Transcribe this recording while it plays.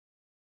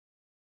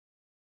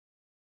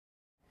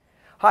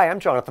Hi,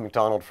 I'm Jonathan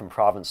McDonald from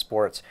Province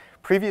Sports.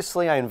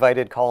 Previously, I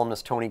invited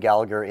columnist Tony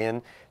Gallagher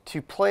in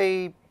to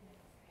play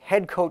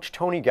head coach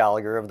Tony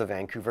Gallagher of the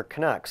Vancouver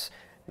Canucks.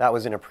 That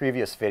was in a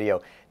previous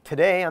video.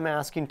 Today, I'm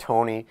asking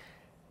Tony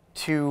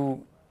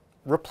to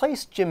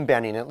replace Jim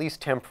Benning, at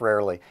least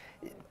temporarily.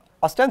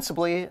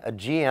 Ostensibly, a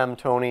GM,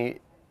 Tony,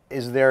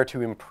 is there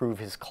to improve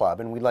his club,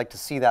 and we'd like to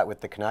see that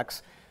with the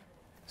Canucks.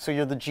 So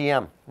you're the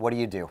GM. What do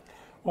you do?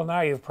 Well,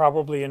 now you've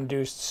probably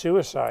induced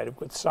suicide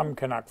with some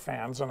Canuck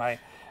fans, and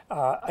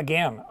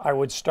again, I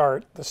would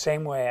start the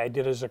same way I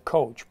did as a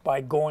coach,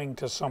 by going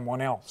to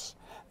someone else.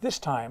 This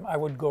time, I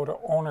would go to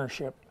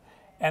ownership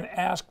and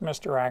ask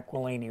Mr.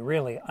 Aquilini,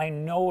 really, I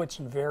know it's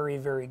very,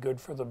 very good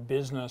for the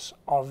business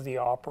of the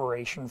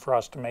operation for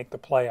us to make the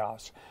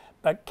playoffs,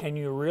 but can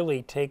you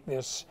really take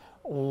this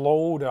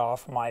load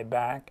off my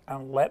back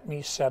and let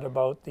me set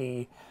about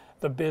the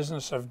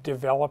business of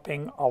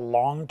developing a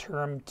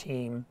long-term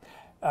team,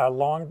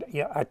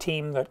 a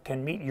team that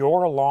can meet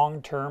your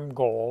long-term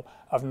goal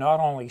of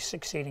not only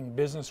succeeding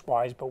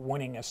business-wise but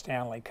winning a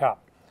Stanley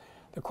Cup.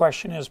 The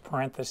question is,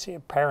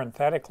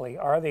 parenthetically,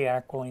 are the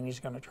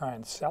Aquilinis going to try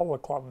and sell the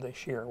club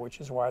this year, which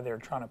is why they're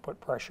trying to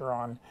put pressure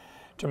on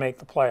to make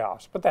the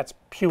playoffs. But that's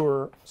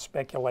pure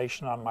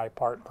speculation on my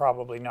part,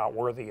 probably not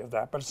worthy of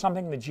that, but it's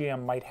something the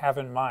GM might have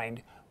in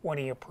mind when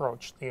he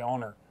approached the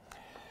owner.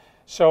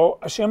 So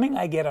assuming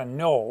I get a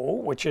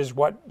no, which is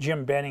what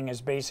Jim Benning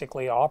is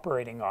basically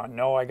operating on,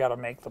 no, I got to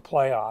make the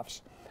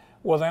playoffs,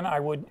 well then I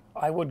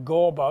would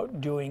go about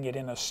doing it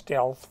in a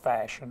stealth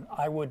fashion.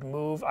 I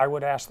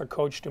would ask the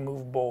coach to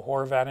move Bo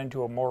Horvat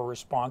into a more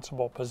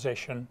responsible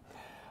position,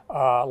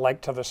 like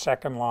to the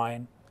second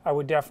line. I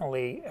would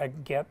definitely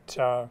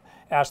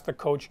ask the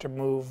coach to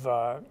move,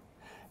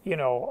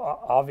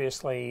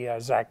 obviously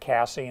Zach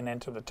Kassian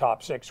into the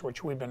top six,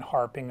 which we've been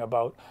harping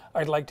about.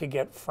 I'd like to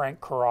get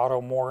Frank Corrado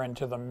more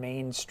into the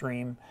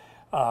mainstream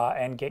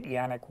and get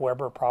Yannick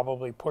Weber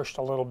probably pushed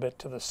a little bit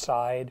to the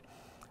side,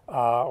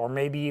 or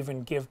maybe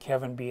even give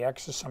Kevin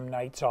Bieksa some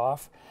nights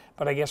off.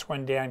 But I guess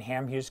when Dan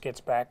Hamhuis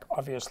gets back,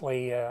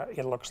 obviously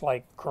it looks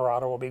like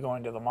Corrado will be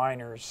going to the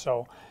minors,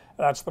 so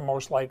that's the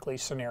most likely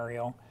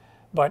scenario.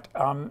 But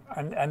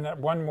and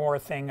one more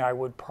thing I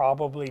would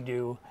probably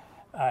do,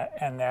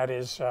 and that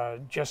is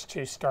just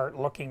to start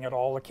looking at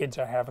all the kids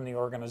I have in the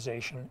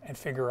organization and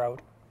figure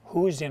out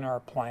who's in our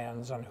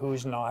plans and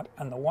who's not,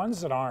 and the ones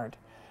that aren't,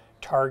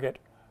 target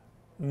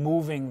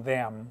moving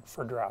them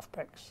for draft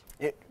picks.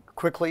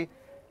 Quickly,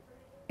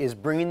 is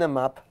bringing them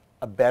up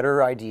a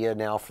better idea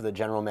now for the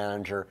general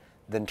manager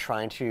than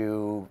trying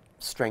to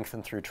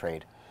strengthen through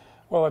trade?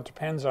 Well, it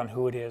depends on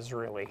who it is,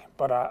 really.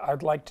 But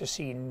I'd like to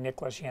see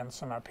Nicklas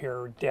Jensen up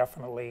here,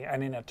 definitely,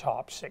 and in a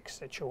top six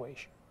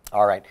situation.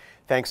 All right.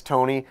 Thanks,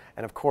 Tony.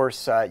 And of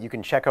course, you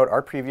can check out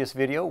our previous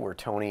video where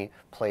Tony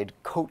played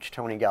Coach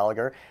Tony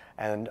Gallagher,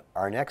 and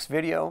our next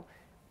video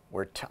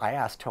where I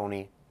asked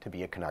Tony to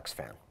be a Canucks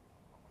fan.